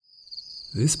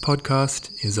This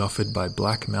podcast is offered by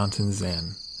Black Mountain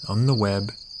Zen on the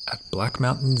web at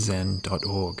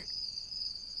blackmountainzen.org.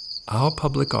 Our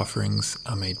public offerings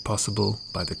are made possible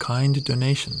by the kind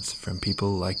donations from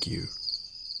people like you.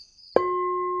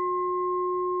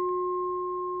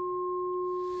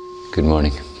 Good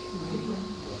morning.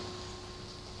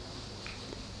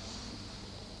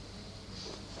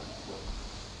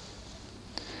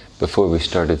 Before we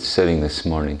started sitting this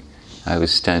morning, I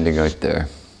was standing out there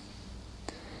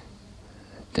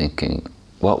thinking,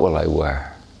 what will I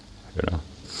wear?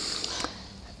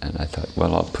 And I thought,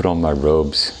 well, I'll put on my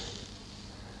robes.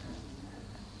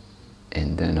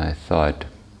 And then I thought,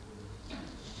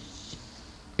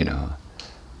 there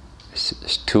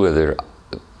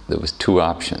was two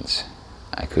options.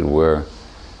 I could wear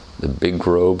the big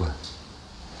robe,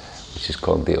 which is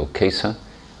called the Okesa,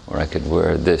 or I could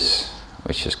wear this,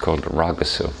 which is called the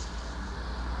Ragasu.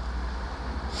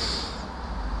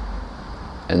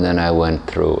 And then I went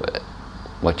through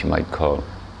what you might call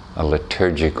a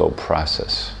liturgical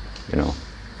process,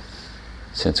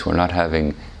 Since we're not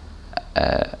having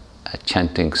a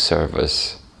chanting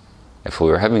service, if we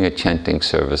were having a chanting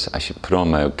service, I should put on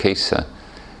my Okesa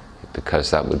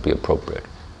because that would be appropriate.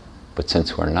 But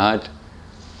since we're not,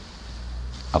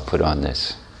 I'll put on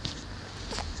this.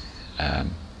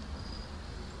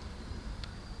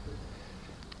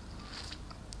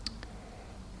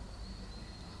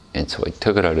 And so I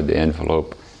took it out of the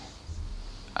envelope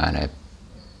and I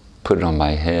put it on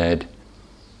my head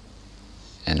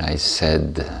and I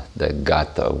said the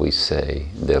gatha we say,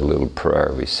 the little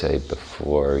prayer we say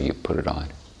before you put it on.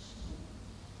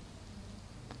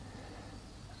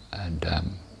 And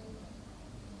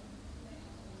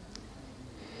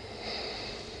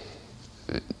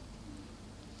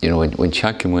when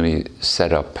Shakyamuni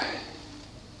set up,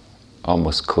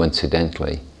 almost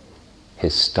coincidentally,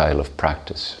 his style of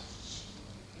practice.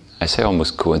 I say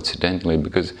almost coincidentally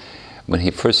because when he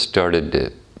first started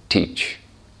to teach,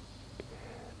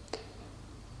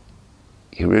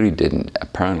 he really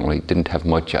apparently didn't have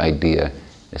much idea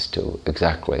as to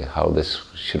exactly how this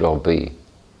should all be.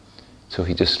 So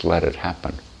he just let it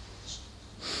happen.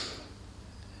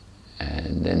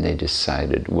 And then they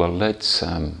decided, well,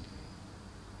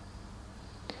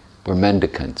 we're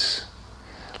mendicants.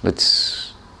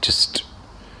 Let's just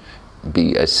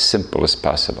be as simple as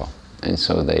possible. And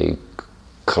so they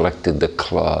collected the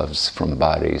cloves from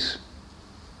bodies.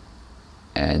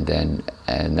 And then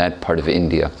in that part of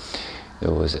India,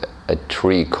 there was a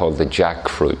tree called the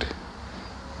jackfruit.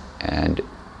 And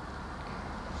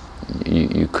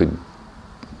you could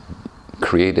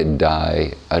create a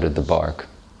dye out of the bark.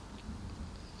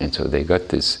 And so they got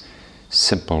this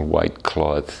simple white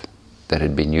cloth that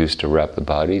had been used to wrap the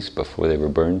bodies before they were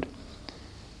burned.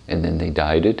 And then they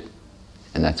dyed it.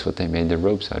 And that's what they made their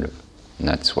robes out of. And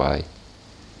that's why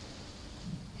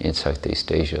in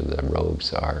Southeast Asia the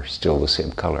robes are still the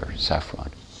same color,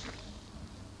 saffron.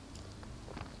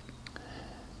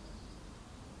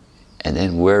 And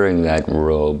then wearing that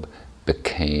robe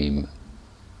became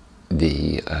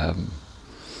the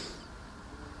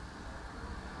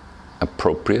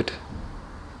appropriate,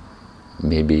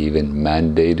 maybe even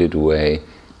mandated way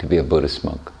to be a Buddhist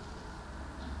monk.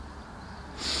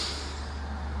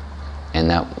 And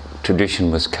that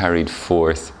tradition was carried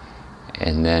forth,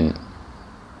 and then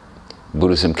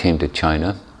Buddhism came to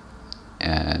China,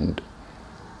 and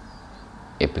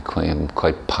it became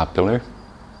quite popular,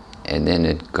 and then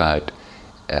it got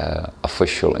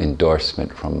official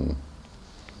endorsement from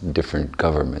different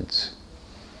governments.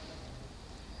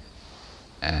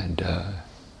 And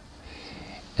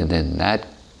then that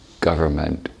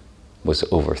government was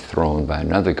overthrown by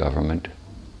another government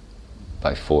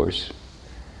by force.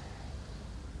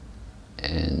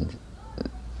 And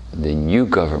the new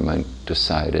government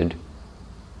decided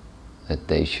that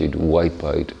they should wipe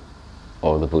out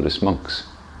all the Buddhist monks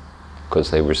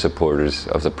because they were supporters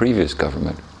of the previous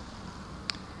government.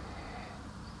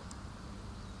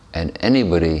 And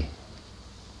anybody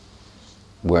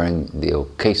wearing the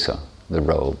Okesa, the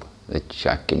robe that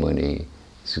Shakyamuni,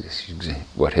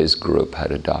 what his group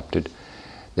had adopted,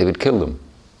 they would kill them.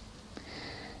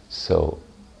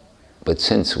 But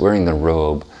since wearing the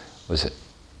robe was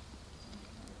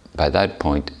by that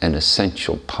point an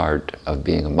essential part of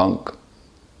being a monk,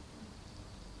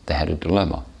 they had a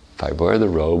dilemma. If I wear the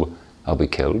robe, I'll be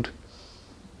killed.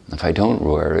 If I don't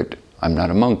wear it, I'm not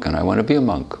a monk and I want to be a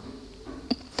monk.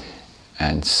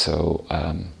 And so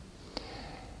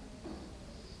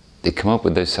they come up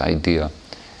with this idea,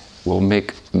 we'll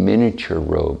make miniature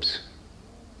robes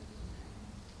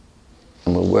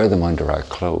and we'll wear them under our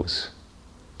clothes.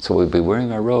 So we'll be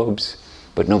wearing our robes,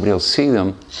 but but nobody will see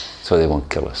them, so they won't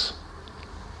kill us.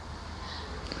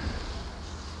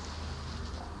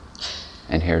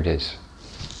 And here it is.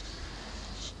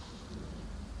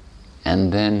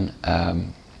 And then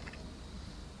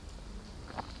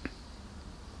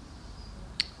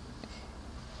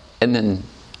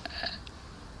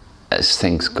as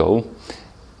things go,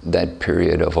 that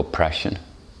period of oppression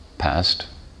passed,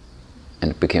 and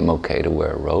it became okay to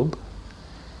wear a robe,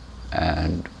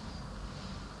 and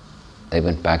they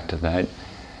went back to that.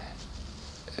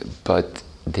 But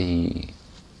the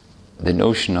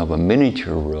notion of a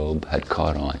miniature robe had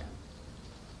caught on,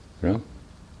 you know?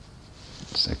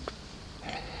 It's like,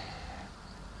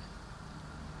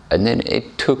 and then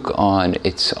it took on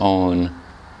its own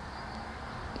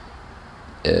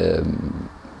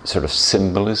sort of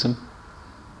symbolism,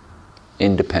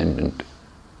 independent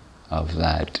of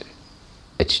that,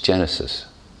 its genesis,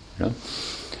 you know?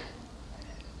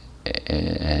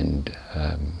 And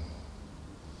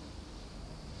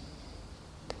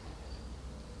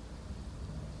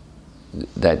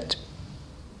that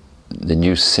the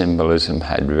new symbolism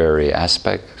had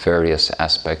various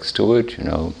aspects to it, you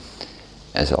know.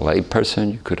 As a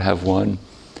layperson, you could have one.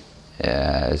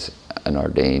 As an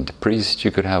ordained priest,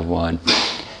 you could have one.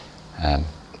 And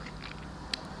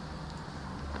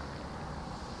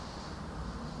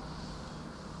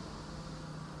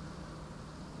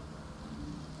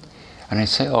I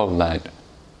say all that,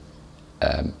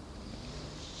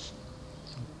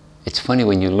 it's funny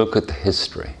when you look at the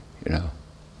history, you know.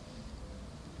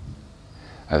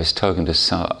 I was talking to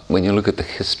when you look at the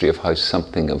history of how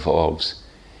something evolves,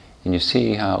 and you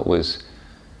see how it was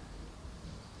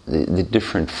the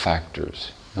different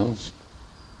factors, you know?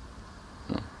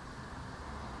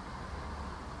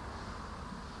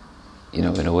 You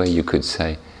know, in a way you could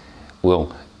say,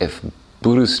 well, if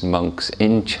Buddhist monks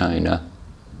in China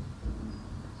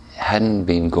hadn't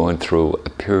been going through a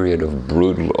period of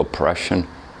brutal oppression,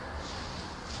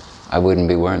 I wouldn't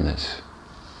be wearing this,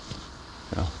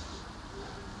 you know.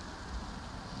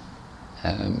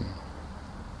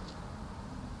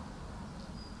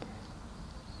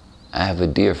 I have a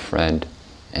dear friend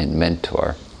and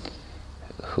mentor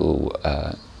who,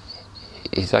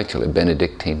 he's actually a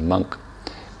Benedictine monk,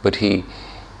 but he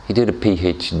did a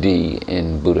PhD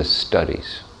in Buddhist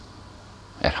studies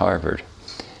at Harvard.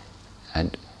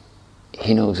 And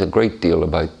he knows a great deal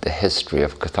about the history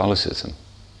of Catholicism.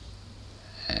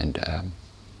 And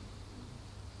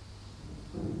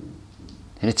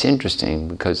it's interesting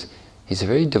because he's a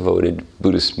very devoted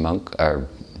Buddhist monk, or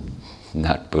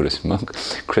not Buddhist monk,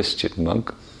 Christian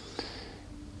monk,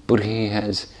 but he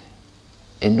has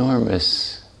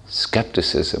enormous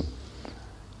skepticism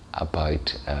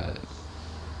about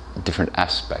different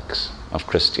aspects of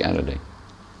Christianity.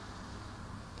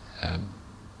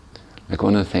 Like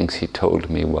one of the things he told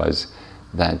me was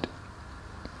that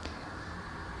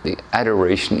the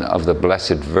adoration of the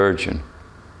Blessed Virgin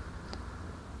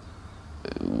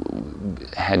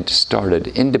had started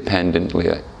independently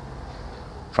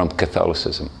from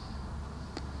Catholicism,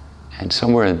 and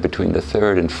somewhere in between the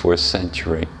 3rd and 4th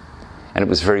century, and it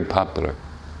was very popular.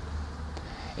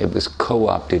 It was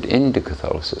co-opted into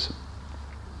Catholicism.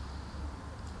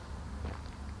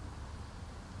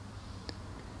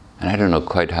 And I don't know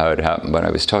quite how it happened, but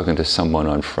I was talking to someone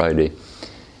on Friday,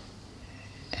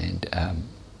 and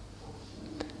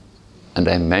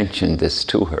I mentioned this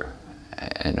to her,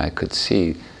 and I could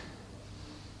see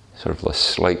sort of a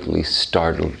slightly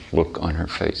startled look on her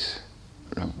face,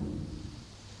 you know.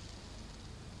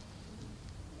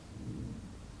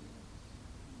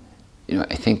 You know,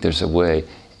 I think there's a way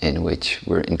in which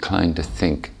we're inclined to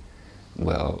think,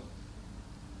 well,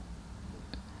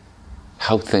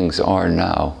 how things are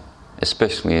now,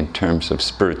 especially in terms of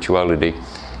spirituality,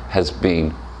 has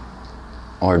been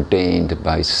ordained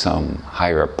by some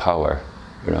higher power,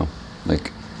 you know.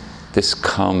 Like, this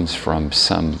comes from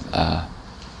some,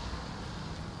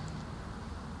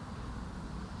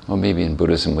 well, maybe in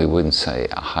Buddhism we wouldn't say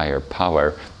a higher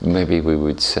power, maybe we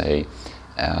would say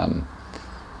the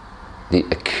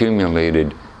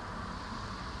accumulated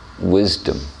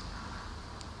wisdom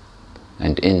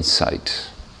and insight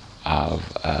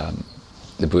of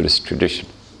the Buddhist tradition.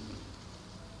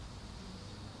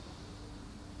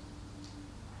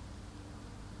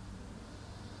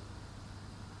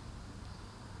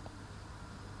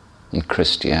 In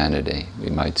Christianity, we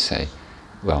might say,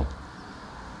 well,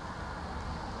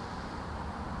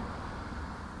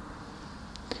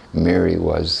 Mary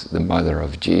was the mother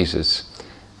of Jesus,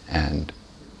 and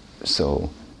so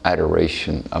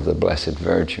adoration of the Blessed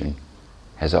Virgin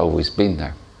has always been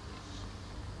there.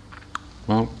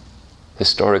 Well,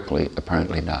 historically,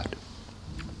 apparently not.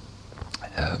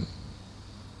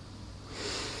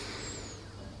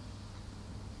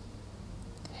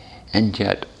 And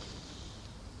yet,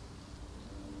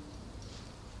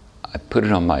 I put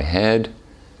it on my head,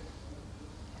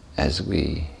 as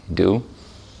we do,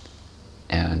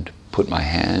 and put my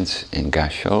hands in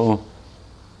Gasho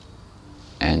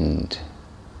and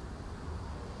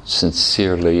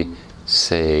sincerely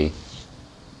say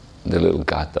the little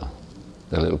Gatha,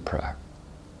 the little prayer.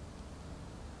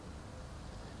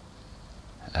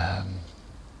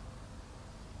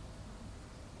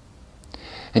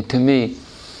 And to me,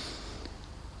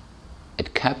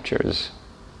 it captures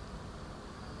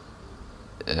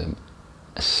a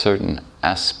certain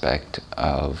aspect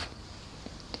of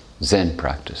Zen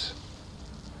practice.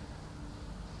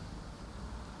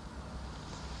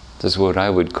 This is what I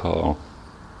would call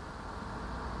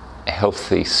a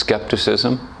healthy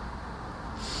skepticism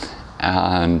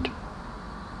and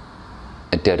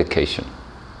a dedication.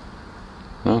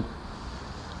 Huh?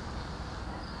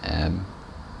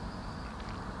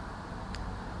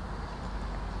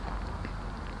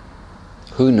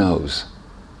 Who knows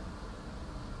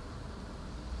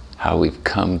how we've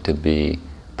come to be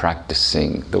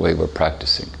practicing the way we're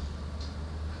practicing?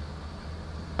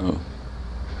 Oh.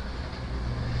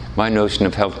 My notion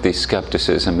of healthy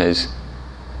skepticism is,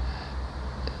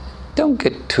 don't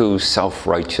get too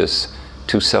self-righteous,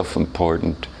 too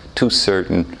self-important, too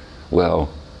certain, well,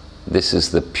 this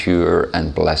is the pure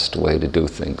and blessed way to do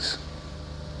things.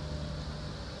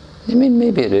 I mean,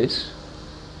 maybe it is.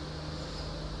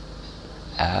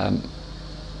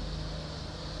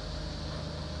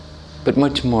 But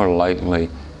much more likely,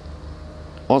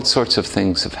 all sorts of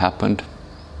things have happened,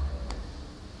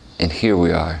 and here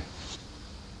we are.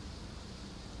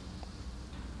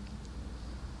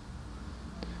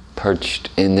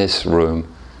 Perched in this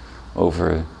room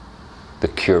over the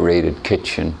curated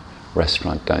kitchen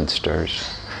restaurant downstairs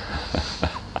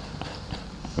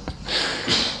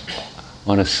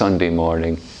on a Sunday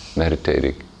morning,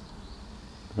 meditating.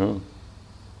 Oh.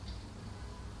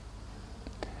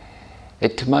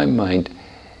 To my mind,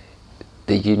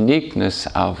 the uniqueness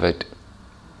of it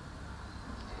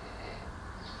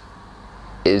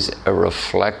is a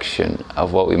reflection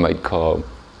of what we might call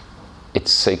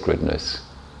its sacredness.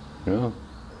 You know?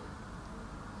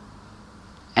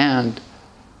 And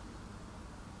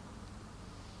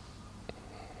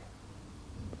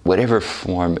whatever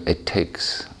form it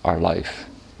takes our life,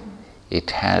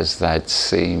 it has that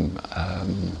same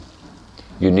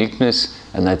uniqueness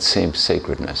and that same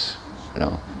sacredness. You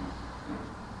know?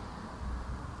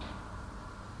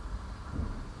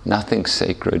 Nothing's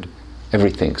sacred,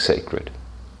 everything's sacred.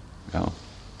 You know?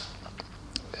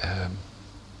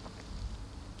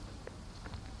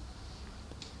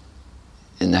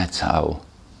 And that's how,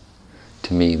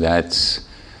 to me, that's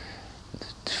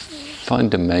the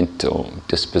fundamental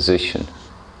disposition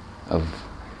of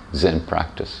Zen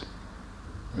practice.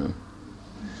 You know?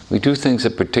 We do things a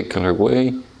particular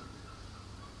way,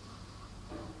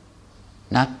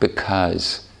 not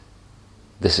because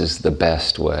this is the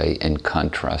best way in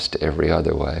contrast to every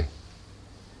other way,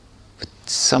 but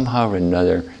somehow or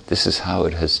another, this is how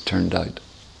it has turned out.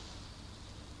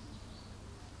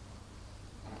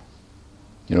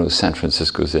 You know, the San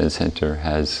Francisco Zen Center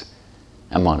has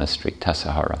a monastery,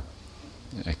 Tassajara.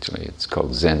 Actually, it's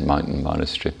called Zen Mountain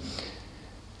Monastery.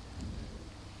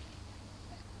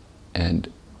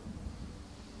 And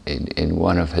in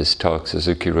one of his talks,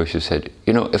 Suzuki Roshi said,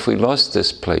 you know, if we lost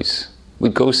this place,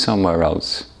 we'd go somewhere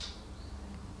else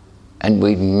and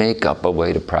we'd make up a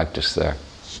way to practice there.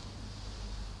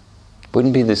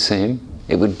 Wouldn't be the same.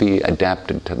 It would be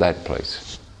adapted to that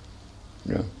place.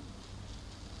 You know?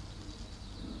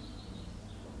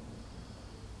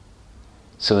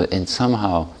 So, and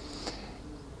somehow,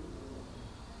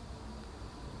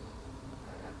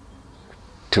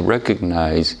 to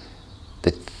recognize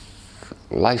that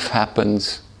life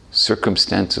happens,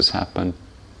 circumstances happen,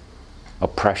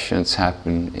 oppressions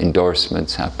happen,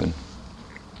 endorsements happen,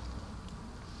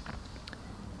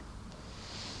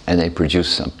 and they produce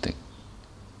something,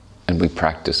 and we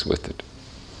practice with it.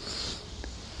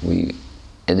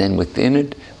 And then within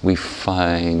it, we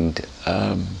find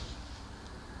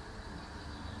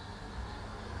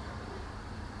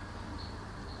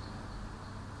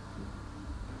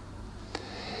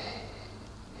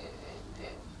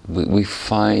we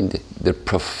find the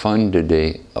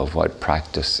profundity of what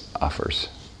practice offers.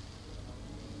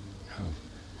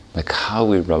 Like how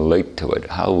we relate to it,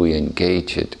 how we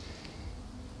engage it,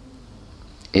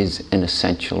 is an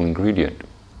essential ingredient,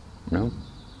 you know?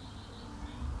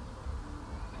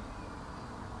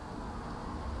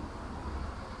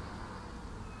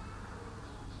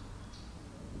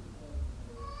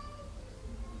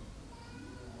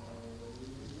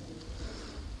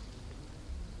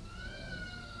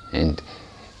 And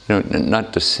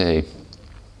not to say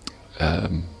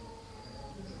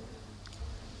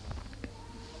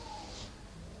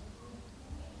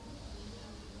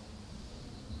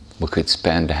we could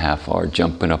spend a half hour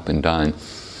jumping up and down,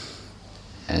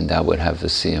 and that would have the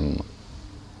same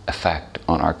effect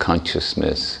on our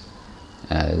consciousness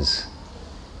as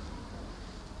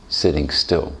sitting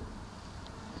still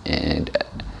and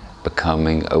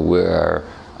becoming aware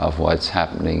of what's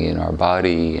happening in our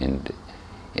body and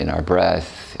in our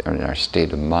breath or in our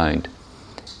state of mind.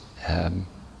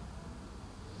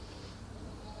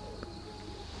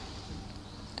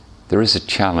 There is a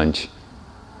challenge,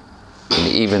 and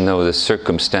even though the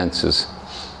circumstances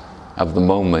of the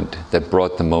moment that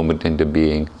brought the moment into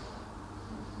being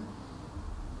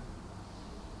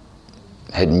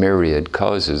had myriad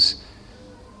causes,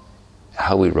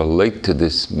 how we relate to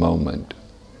this moment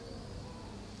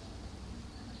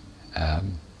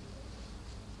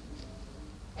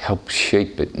helps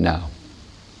shape it now.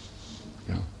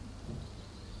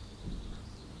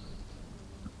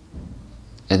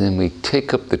 And then we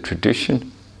take up the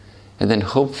tradition, and then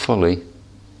hopefully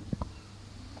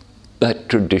that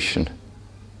tradition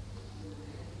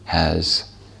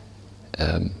has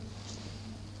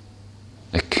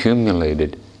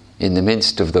accumulated in the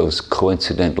midst of those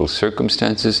coincidental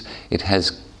circumstances. It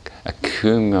has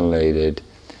accumulated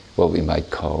what we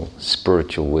might call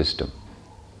spiritual wisdom.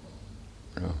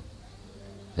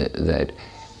 That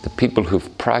the people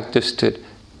who've practiced it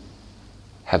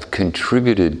have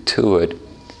contributed to it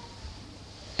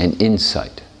an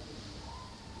insight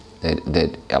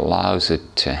that allows it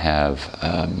to have,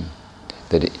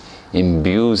 that it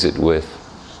imbues it with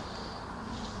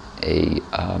a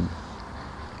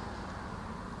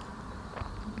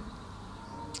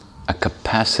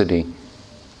capacity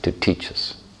to teach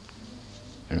us.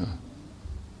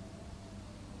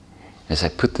 As I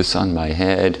put this on my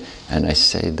head and I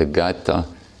say the gatha,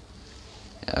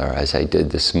 or as I did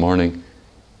this morning,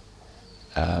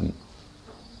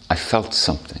 I felt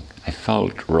something. I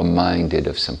felt reminded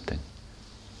of something.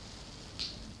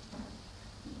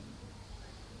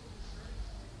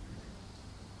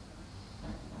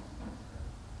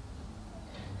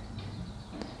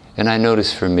 And I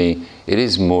notice for me, it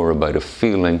is more about a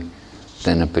feeling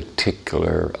than a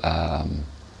particular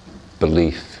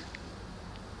belief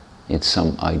in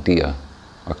some idea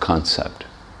or concept.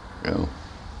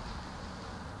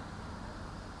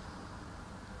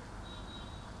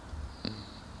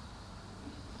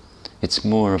 It's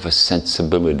more of a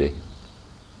sensibility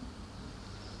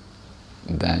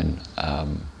than a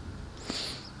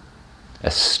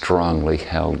strongly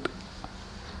held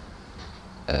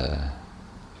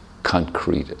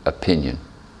concrete opinion.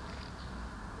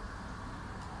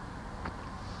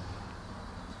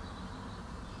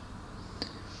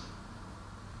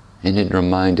 And it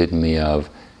reminded me of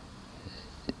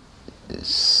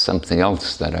something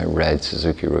else that I read,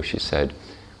 Suzuki Roshi said,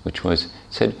 which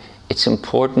said, it's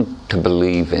important to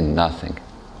believe in nothing.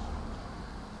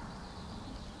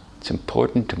 It's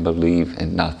important to believe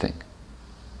in nothing.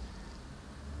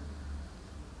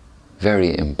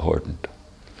 Very important.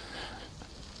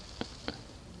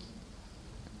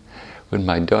 When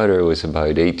my daughter was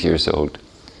about 8 years old,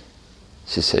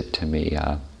 she said to me,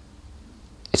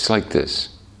 it's like this.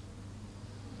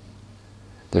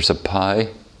 There's a pie,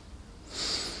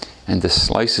 and the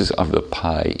slices of the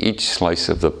pie, each slice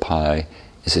of the pie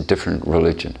is a different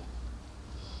religion.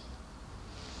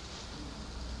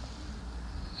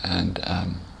 And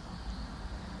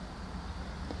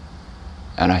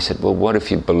I said, well, what if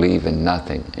you believe in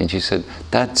nothing? And she said,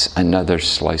 that's another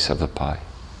slice of the pie.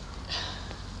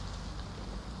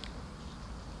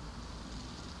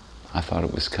 I thought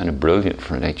it was kind of brilliant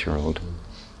for an 8-year-old.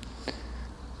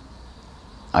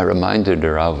 I reminded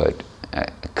her of it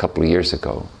a couple of years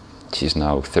ago. She's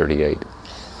now 38,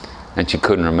 and she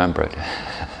couldn't remember it.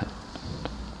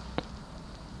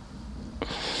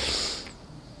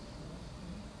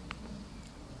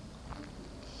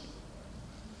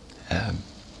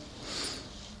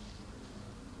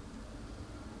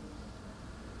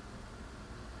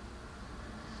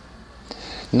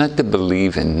 Not to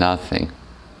believe in nothing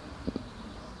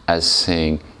as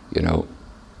saying,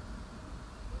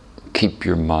 keep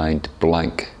your mind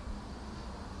blank,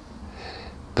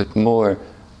 but more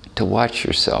to watch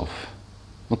yourself.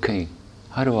 Okay,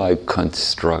 how do I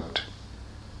construct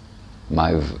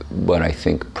what I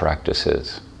think practice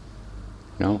is?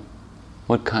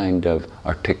 What kind of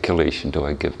articulation do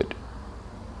I give it?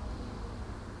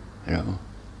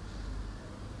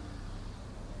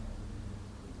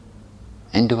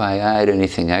 And do I add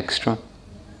anything extra?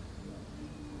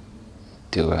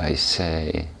 Do I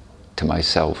say to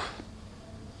myself,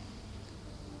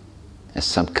 as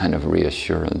some kind of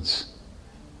reassurance.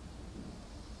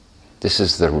 This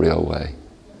is the real way.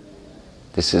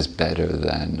 This is better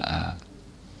than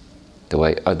the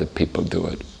way other people do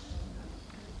it.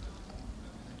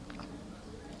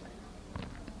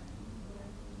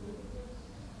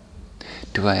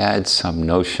 Do I add some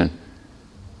notion?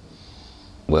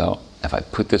 Well, if I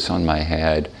put this on my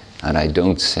head and I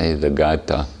don't say the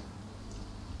gatha,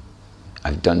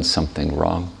 I've done something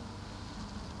wrong.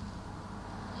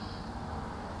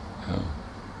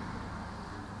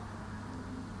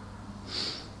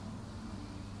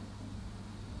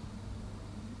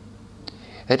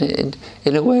 And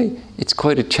in a way, it's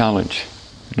quite a challenge,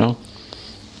 you know?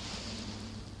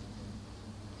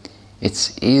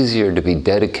 It's easier to be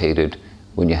dedicated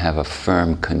when you have a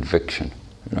firm conviction,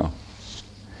 you know?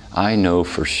 I know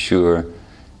for sure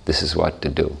this is what to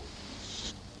do.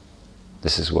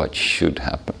 This is what should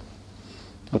happen.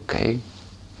 Okay,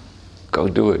 go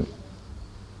do it.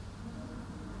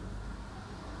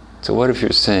 So what if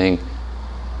you're saying,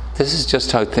 this is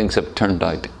just how things have turned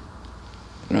out,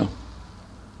 you know?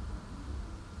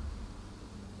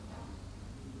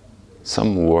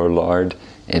 Some warlord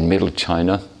in Middle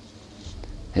China,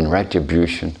 in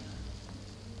retribution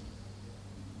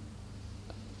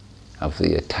of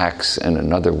the attacks and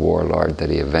another warlord that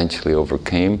he eventually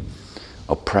overcame,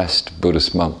 oppressed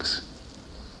Buddhist monks.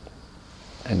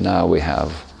 And now we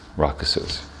have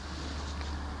Rakusus.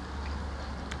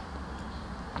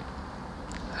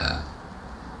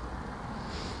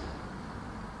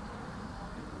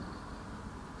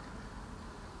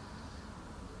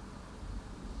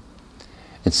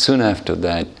 And soon after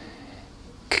that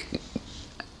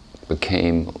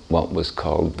became what was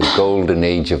called the Golden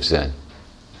Age of Zen.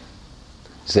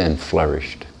 Zen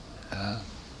flourished.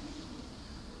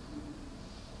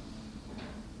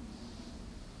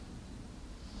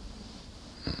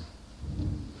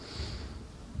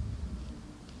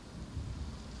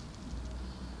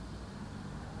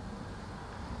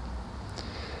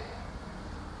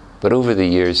 But over the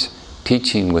years,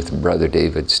 teaching with Brother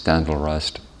David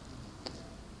Standelrust,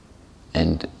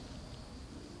 and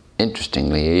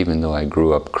interestingly, even though I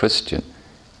grew up Christian,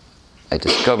 I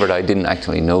discovered I didn't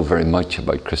actually know very much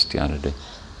about Christianity.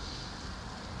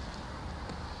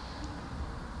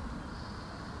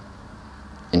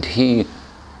 And he,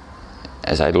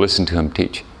 as I listened to him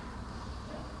teach,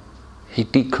 he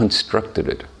deconstructed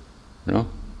it, you know?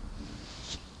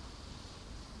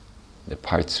 The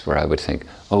parts where I would think,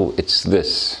 oh, it's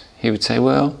this. He would say,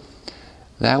 well,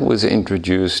 that was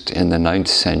introduced in the 9th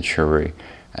century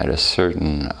at a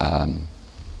certain,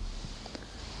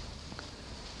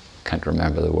 can't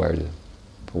remember the word,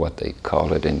 what they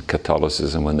call it in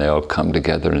Catholicism when they all come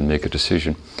together and make a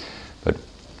decision. But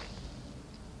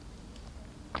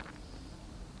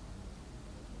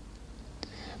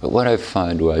what I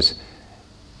found was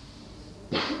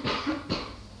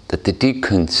that the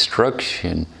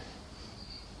deconstruction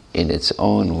in its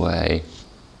own way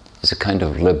is a kind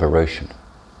of liberation,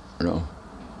 you know?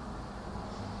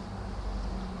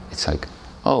 It's like,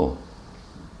 oh,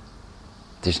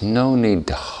 there's no need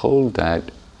to hold that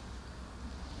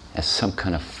as some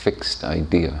kind of fixed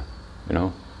idea, you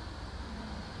know?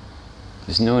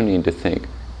 There's no need to think,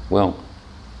 well,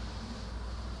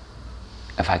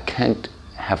 if I can't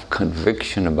have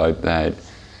conviction about that,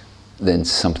 then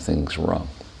something's wrong.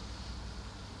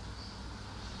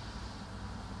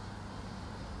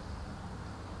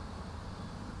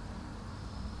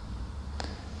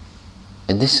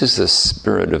 And this is the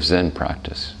spirit of Zen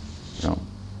practice, you know.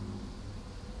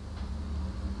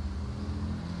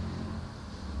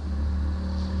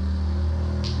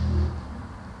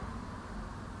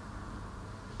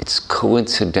 It's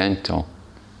coincidental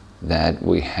that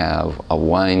we have a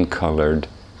wine-colored,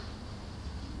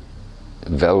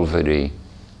 velvety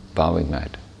bowing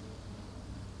mat.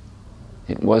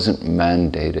 It wasn't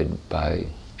mandated by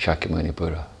Shakyamuni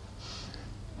Buddha.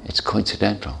 It's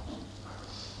coincidental.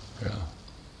 Yeah.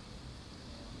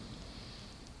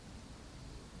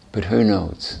 But who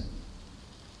knows?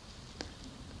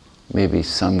 Maybe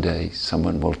someday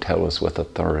someone will tell us with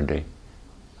authority,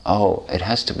 oh, it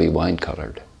has to be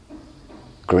wine-colored.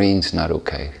 Green's not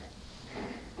okay.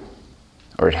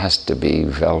 Or it has to be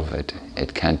velvet.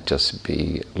 It can't just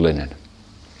be linen.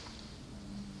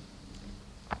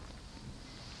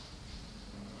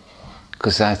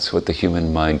 Because that's what the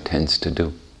human mind tends to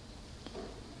do.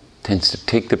 Tends to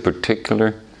take the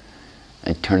particular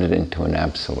and turn it into an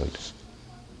absolute.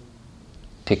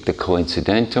 Take the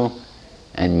coincidental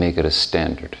and make it a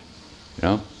standard, you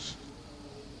know?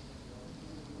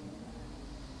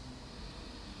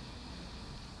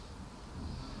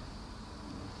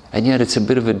 And yet it's a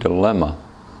bit of a dilemma,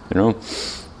 you know?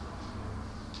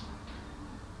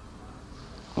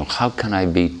 Well, how can I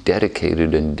be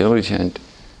dedicated and diligent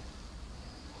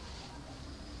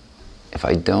if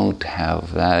I don't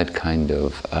have that kind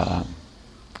of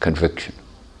conviction?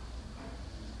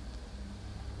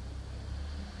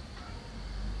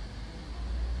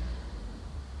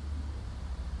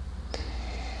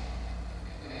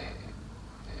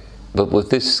 But with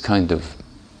this kind of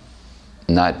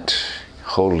not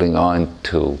holding on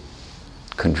to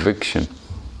conviction,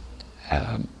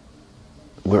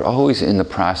 we're always in the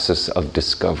process of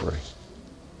discovery,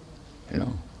 you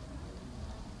know.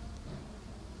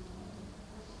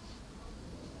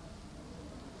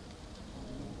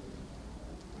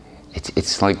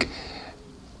 It's like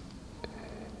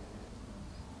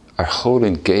our whole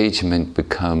engagement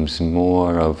becomes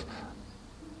more of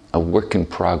a work in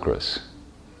progress.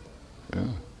 Yeah.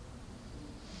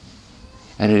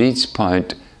 And at each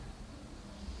point,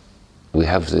 we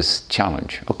have this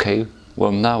challenge. Okay,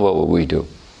 well, now what will we do?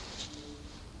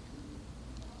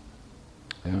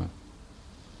 Yeah.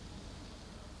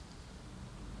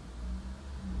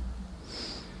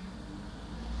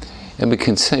 And we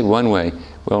can say one way,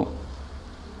 well,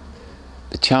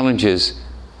 the challenge is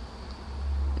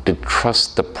to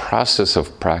trust the process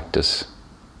of practice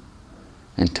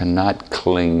and to not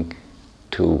cling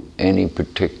to any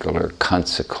particular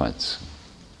consequence.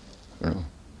 You know?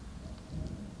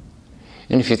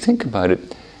 And if you think about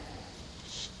it,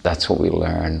 that's what we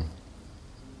learn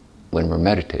when we're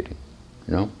meditating.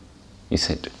 You know? You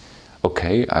said,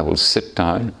 okay, I will sit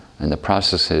down, and the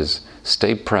process is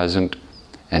stay present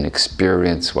and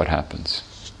experience what happens.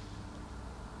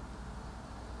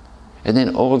 And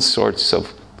then all sorts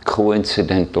of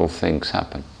coincidental things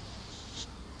happen.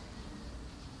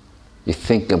 You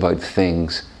think about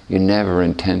things you never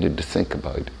intended to think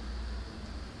about,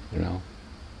 you know?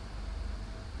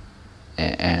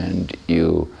 And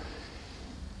you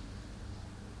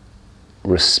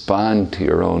respond to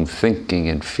your own thinking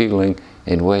and feeling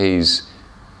in ways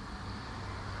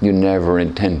you never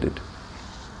intended.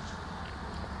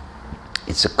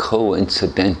 It's a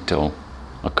coincidental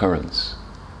occurrence.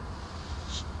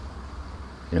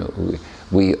 You know,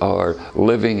 we are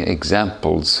living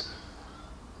examples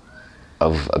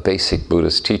of a basic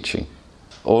Buddhist teaching.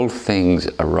 All things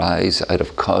arise out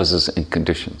of causes and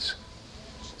conditions,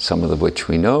 some of which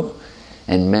we know,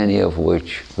 and many of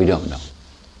which we don't know.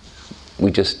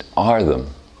 We just are them,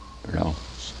 you know.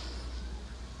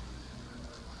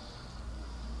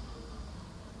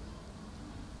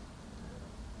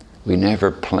 We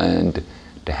never planned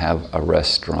to have a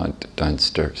restaurant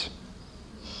downstairs.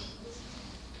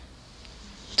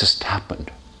 It just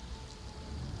happened,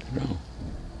 you know.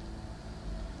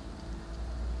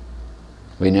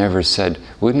 We never said,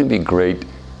 wouldn't it be great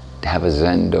to have a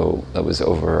zendo that was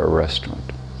over a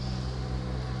restaurant?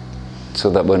 So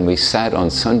that when we sat on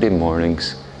Sunday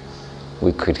mornings,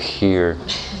 we could hear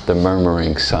the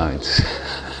murmuring sounds.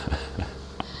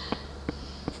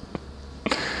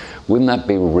 Wouldn't that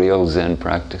be real Zen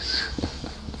practice?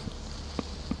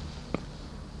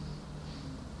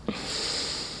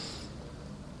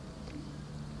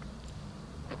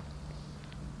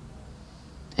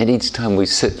 And each time we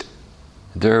sit,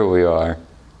 there we are,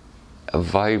 a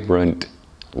vibrant,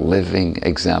 living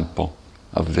example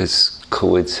of this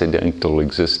coincidental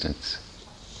existence.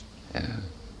 Yeah.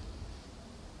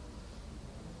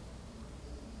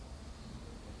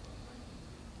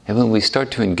 And when we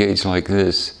start to engage like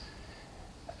this,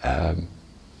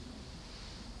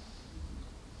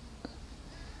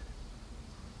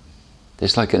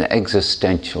 there's like an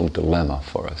existential dilemma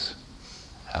for us.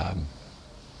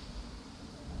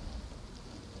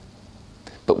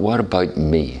 But what about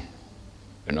me?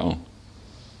 You know?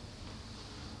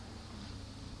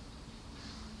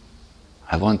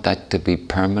 I want that to be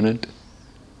permanent.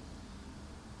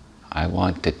 I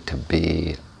want it to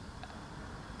be,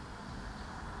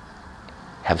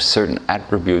 have certain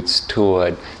attributes to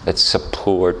it that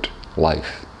support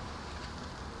life.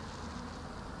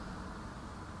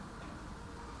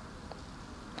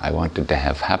 I want it to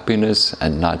have happiness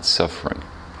and not suffering.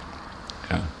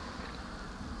 Yeah.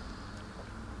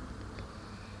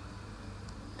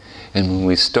 And when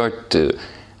we start to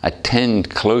attend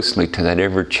closely to that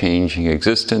ever-changing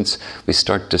existence, we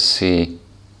start to see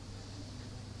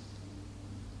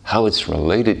how it's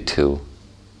related to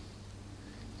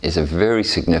is a very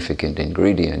significant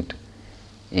ingredient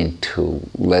into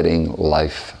letting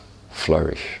life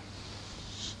flourish.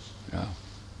 Yeah.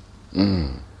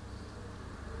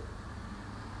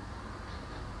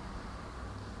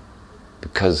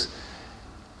 Because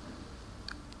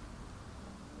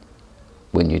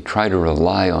when you try to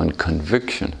rely on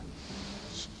conviction,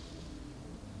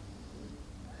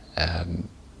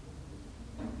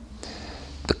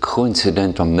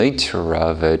 coincidental nature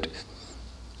of it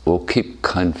will keep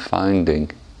confounding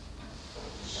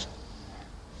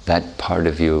that part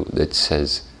of you that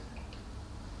says,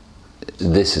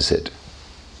 this is it.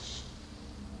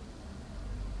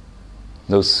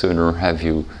 No sooner have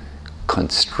you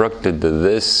constructed the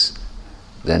this,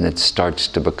 then it starts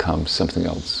to become something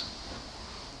else.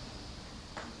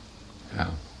 Yeah.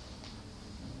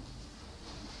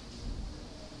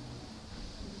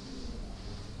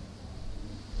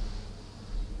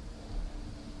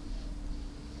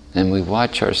 And we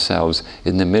watch ourselves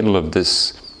in the middle of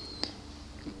this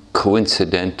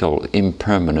coincidental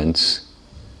impermanence,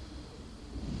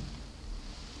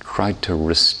 try to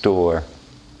restore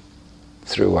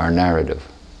through our narrative.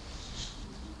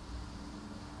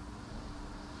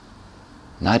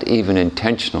 Not even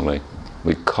intentionally,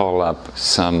 we call up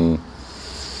some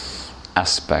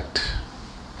aspect,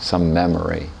 some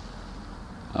memory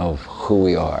of who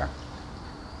we are,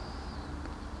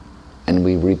 and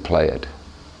we replay it.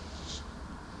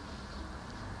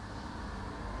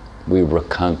 We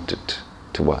recount it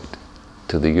to what?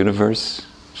 To the universe,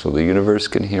 so the universe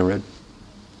can hear it.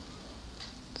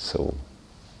 So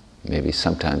maybe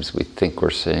sometimes we think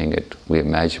we're saying it, we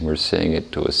imagine we're saying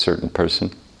it to a certain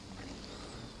person.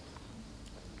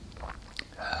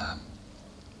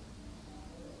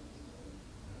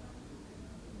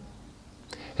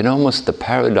 And almost the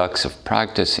paradox of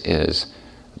practice is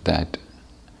that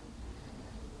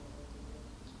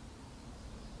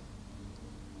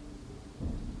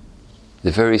the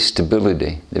very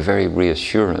stability, the very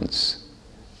reassurance,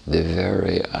 the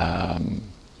very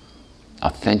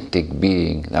authentic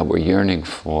being that we're yearning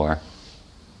for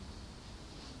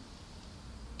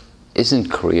isn't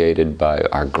created by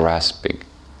our grasping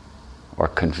or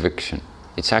conviction.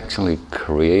 It's actually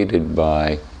created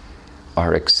by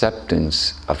our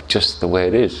acceptance of just the way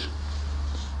it is.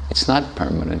 It's not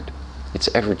permanent, it's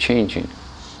ever-changing.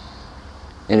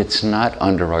 And it's not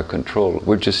under our control,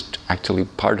 we're just actually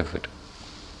part of it.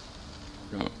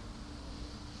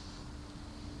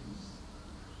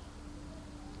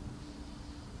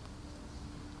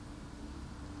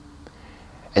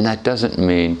 And that doesn't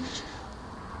mean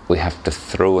we have to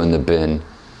throw in the bin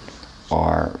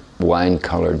our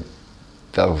wine-colored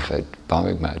velvet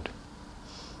bowing mat.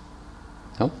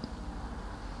 No?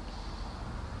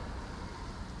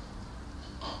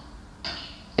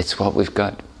 It's what we've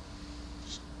got.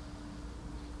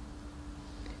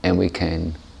 And we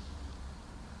can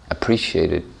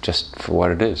appreciate it just for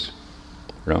what it is.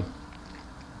 You know?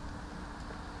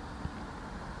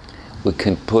 We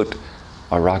can put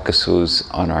our rakusus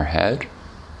on our head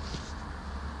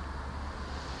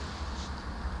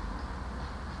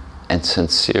and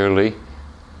sincerely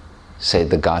say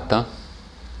the gatha.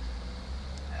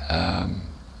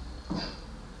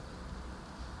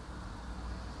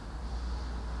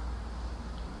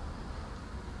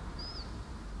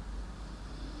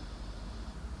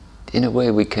 In a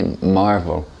way, we can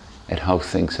marvel at how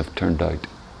things have turned out.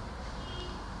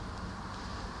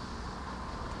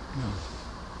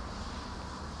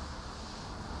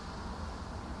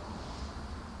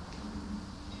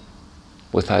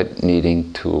 Without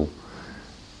needing to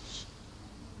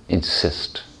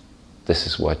insist this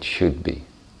is what should be.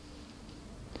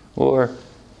 Or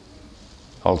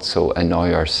also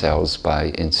annoy ourselves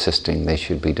by insisting they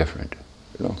should be different.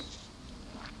 You know?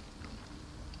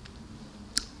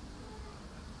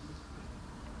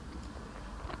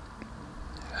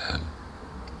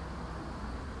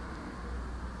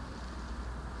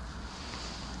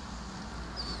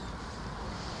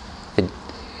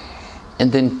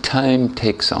 And then time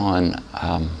takes on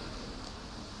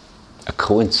a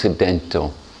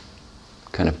coincidental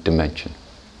kind of dimension,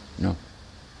 you know?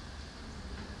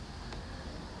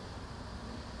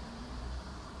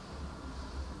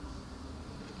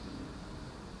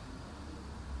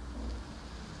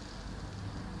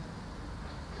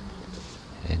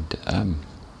 And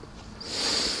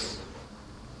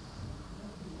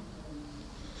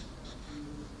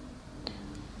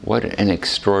what an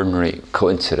extraordinary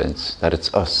coincidence that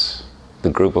it's us, the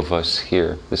group of us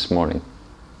here this morning.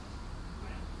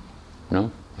 You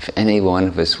know, if any one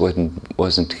of us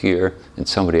wasn't here and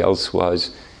somebody else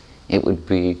was, it would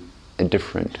be a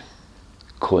different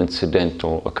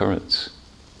coincidental occurrence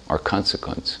or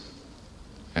consequence.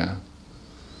 Yeah.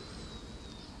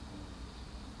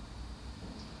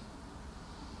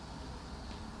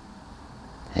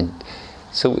 And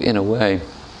so in a way,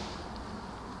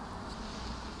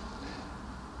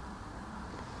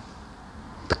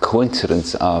 the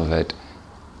coincidence of it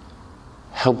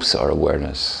helps our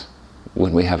awareness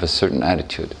when we have a certain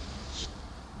attitude.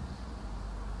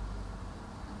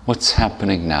 What's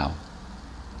happening now?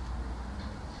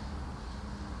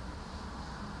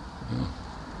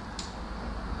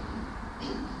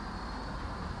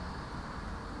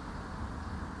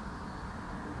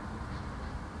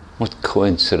 What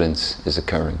coincidence is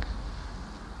occurring?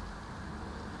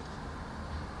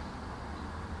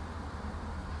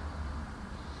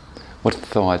 What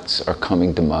thoughts are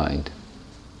coming to mind?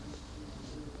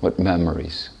 What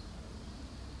memories?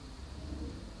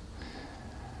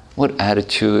 What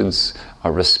attitudes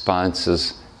or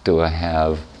responses do I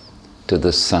have to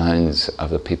the signs of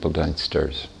the people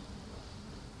downstairs?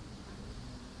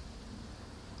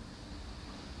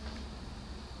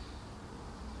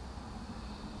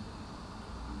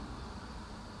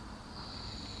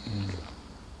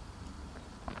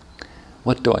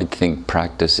 What do I think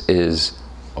practice is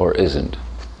or isn't?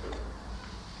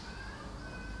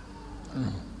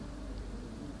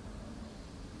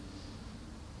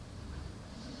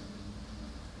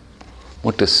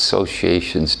 What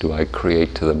associations do I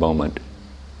create to the moment?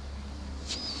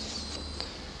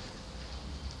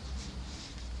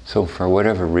 So for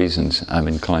whatever reasons, I'm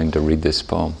inclined to read this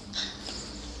poem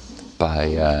by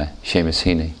Seamus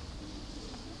Heaney,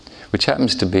 which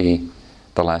happens to be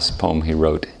the last poem he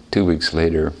wrote. 2 weeks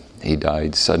later, he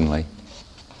died suddenly,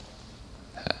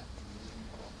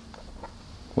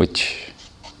 which,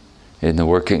 in the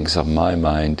workings of my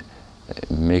mind,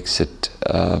 makes it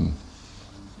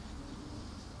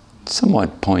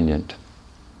somewhat poignant,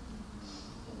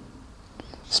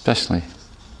 especially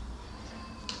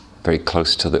very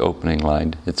close to the opening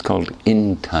line. It's called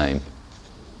In Time.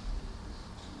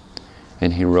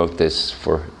 And he wrote this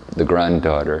for the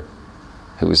granddaughter,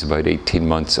 who was about 18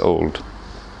 months old,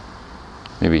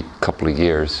 maybe a couple of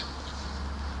years.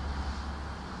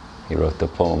 He wrote the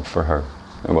poem for her.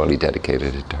 Well, he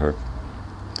dedicated it to her.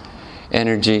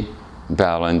 Energy,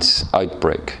 balance,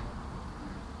 outbreak.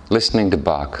 Listening to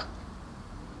Bach.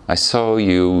 I saw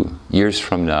you years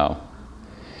from now,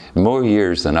 more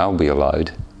years than I'll be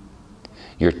allowed.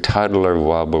 Your toddler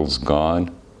wobble's gone,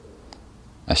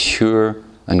 a sure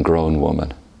and grown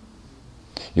woman.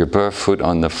 Your barefoot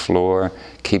on the floor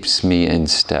keeps me in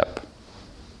step.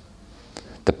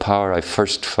 The power I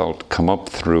first felt come up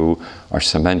through our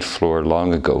cement floor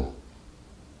long ago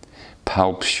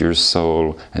palps your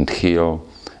soul and heal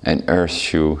and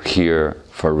earths you here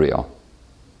for real.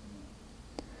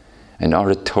 An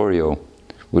oratorio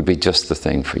would be just the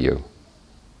thing for you.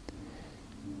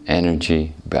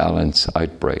 Energy, balance,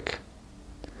 outbreak.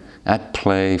 At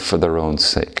play for their own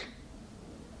sake.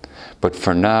 But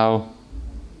for now,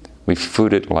 we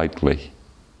food it lightly,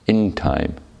 in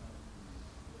time,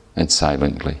 and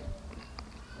silently.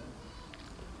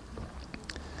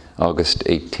 August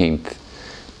 18th,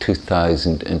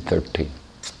 2013.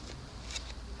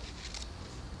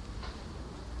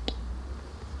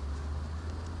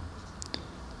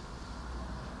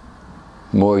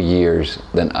 More years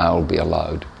than I'll be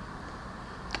allowed.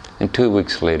 And 2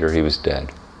 weeks later, he was dead.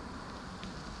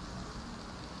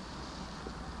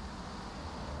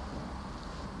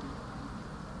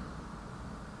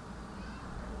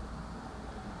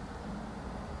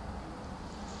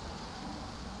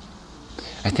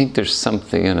 I think there's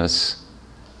something in us.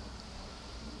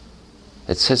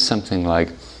 It says something like,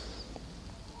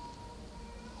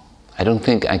 I don't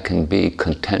think I can be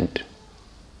content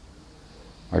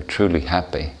or truly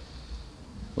happy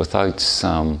without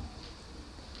some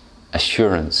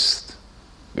assurance,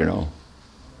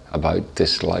 about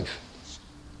this life.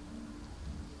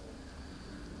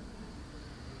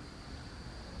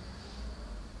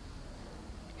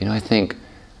 I think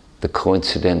the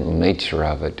coincidental nature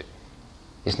of it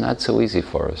is not so easy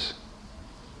for us.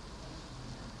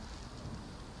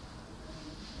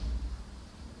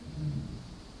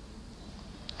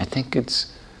 I think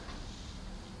it's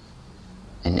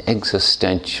an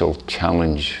existential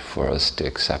challenge for us to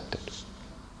accept it.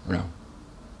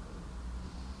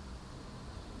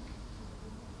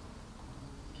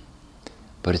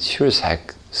 But it sure as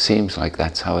heck seems like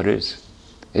that's how it is.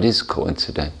 It is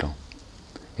coincidental.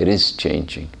 It is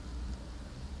changing.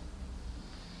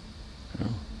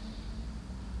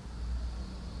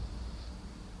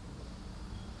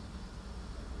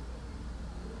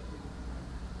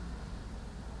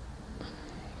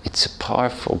 It's a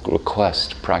powerful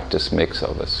request practice makes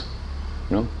of us,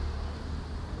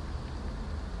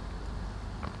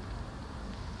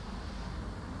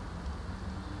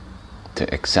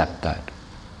 to accept that.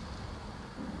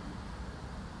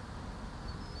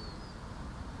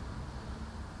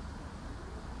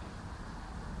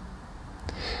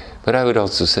 But I would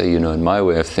also say, in my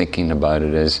way of thinking about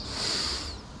it is,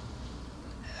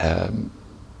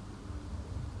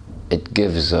 it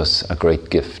gives us a great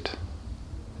gift.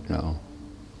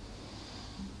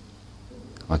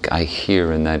 Like I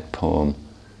hear in that poem,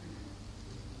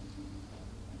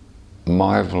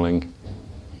 marveling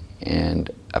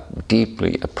and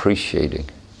deeply appreciating,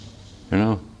 you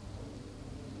know?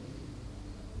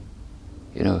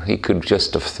 You know, he could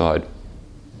just have thought,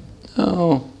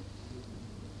 oh,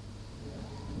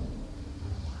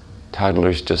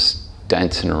 toddler's just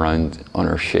dancing around on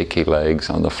her shaky legs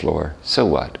on the floor. So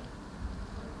what?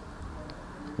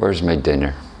 Where's my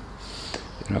dinner?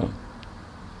 You know?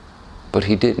 But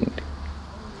he didn't.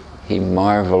 He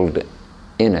marveled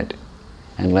in it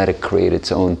and let it create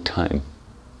its own time.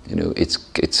 You know,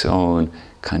 its own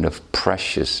kind of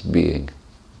precious being.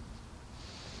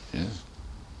 Yeah.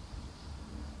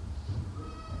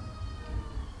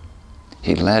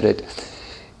 He let it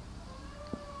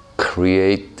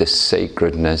create the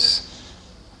sacredness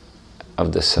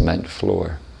of the cement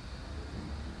floor.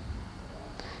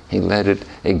 He let it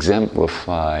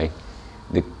exemplify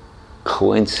the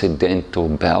coincidental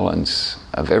balance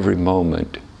of every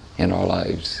moment in our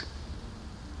lives,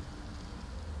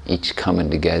 each coming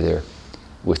together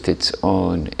with its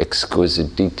own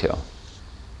exquisite detail.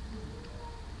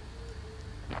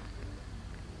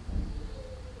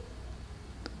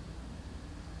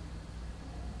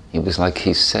 It was like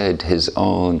he said his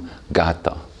own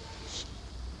gatha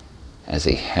as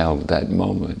he held that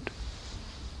moment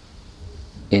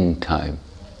in time.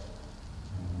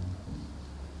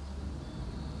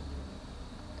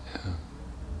 Yeah.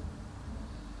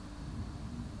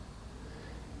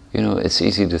 You know, it's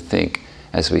easy to think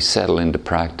as we settle into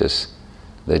practice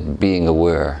that being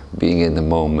aware, being in the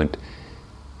moment,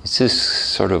 it's this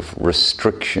sort of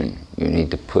restriction you need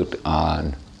to put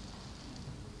on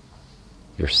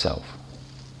yourself.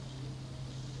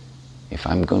 If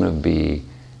I'm going to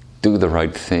do the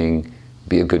right thing,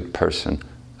 be a good person,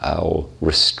 I'll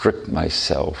restrict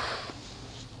myself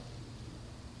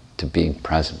to being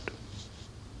present.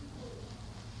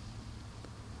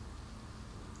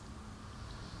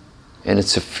 And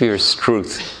it's a fierce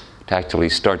truth to actually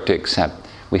start to accept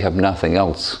we have nothing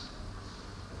else.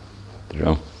 You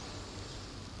know?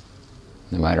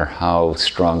 No matter how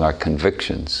strong our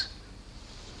convictions,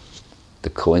 the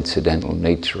coincidental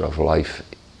nature of life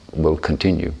will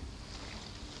continue.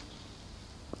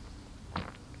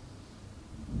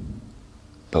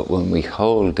 But when we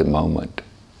hold the moment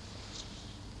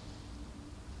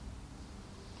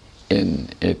in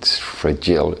its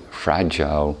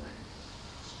fragile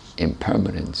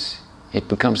impermanence, it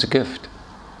becomes a gift.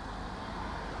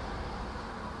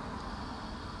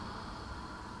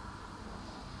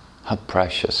 How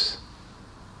precious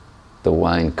the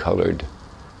wine-colored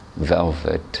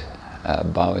velvet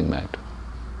bowing mat.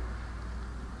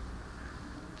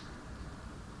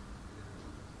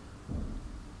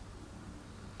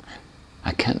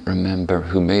 I can't remember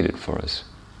who made it for us.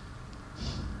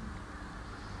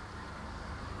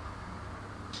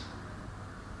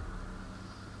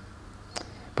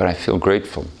 But I feel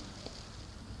grateful.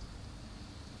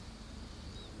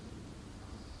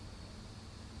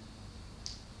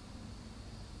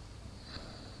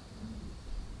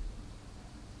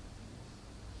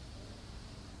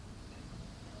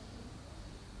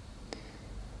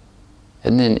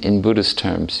 And then in Buddhist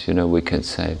terms, you know, we can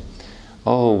say,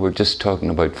 oh, we're just talking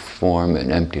about form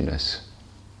and emptiness.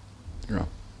 You know.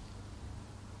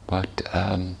 But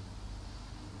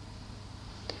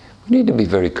we need to be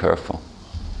very careful.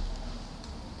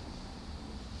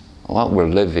 What we're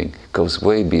living goes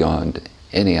way beyond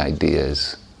any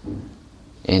ideas,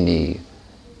 any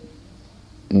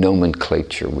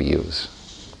nomenclature we use.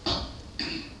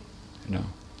 You know.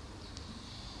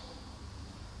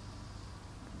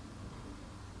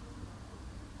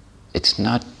 It's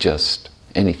not just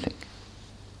anything.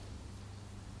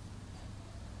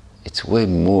 It's way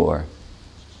more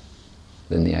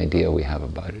than the idea we have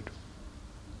about it.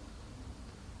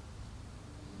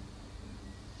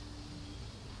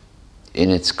 In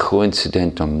its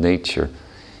coincidental nature,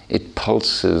 it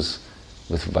pulses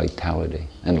with vitality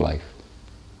and life.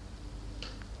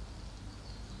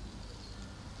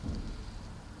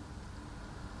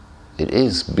 It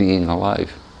is being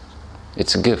alive.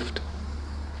 It's a gift.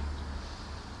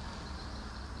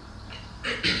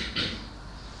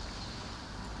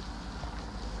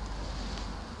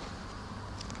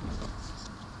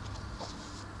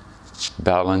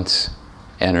 Balance,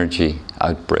 energy,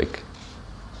 outbreak.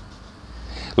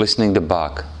 Listening to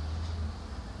Bach,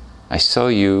 I saw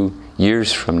you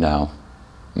years from now,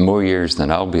 more years than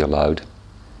I'll be allowed.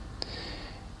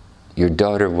 Your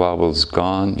daughter wobbles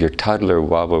gone, your toddler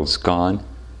wobbles gone,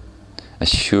 a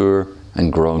sure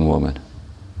and grown woman.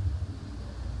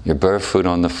 Your barefoot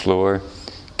on the floor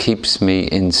keeps me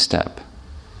in step.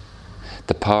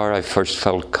 The power I first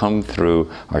felt come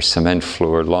through our cement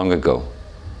floor long ago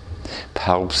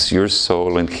helps your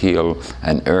soul and heal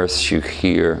and earths you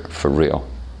hear for real.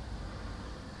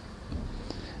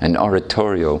 An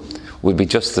oratorio would be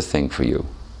just the thing for you.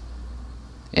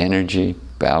 Energy,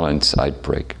 balance, I'd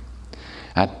break.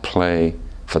 At play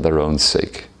for their own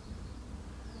sake.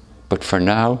 But for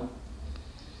now,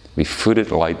 we foot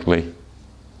it lightly,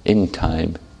 in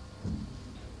time,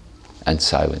 and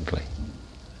silently.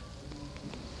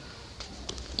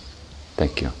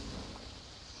 Thank you.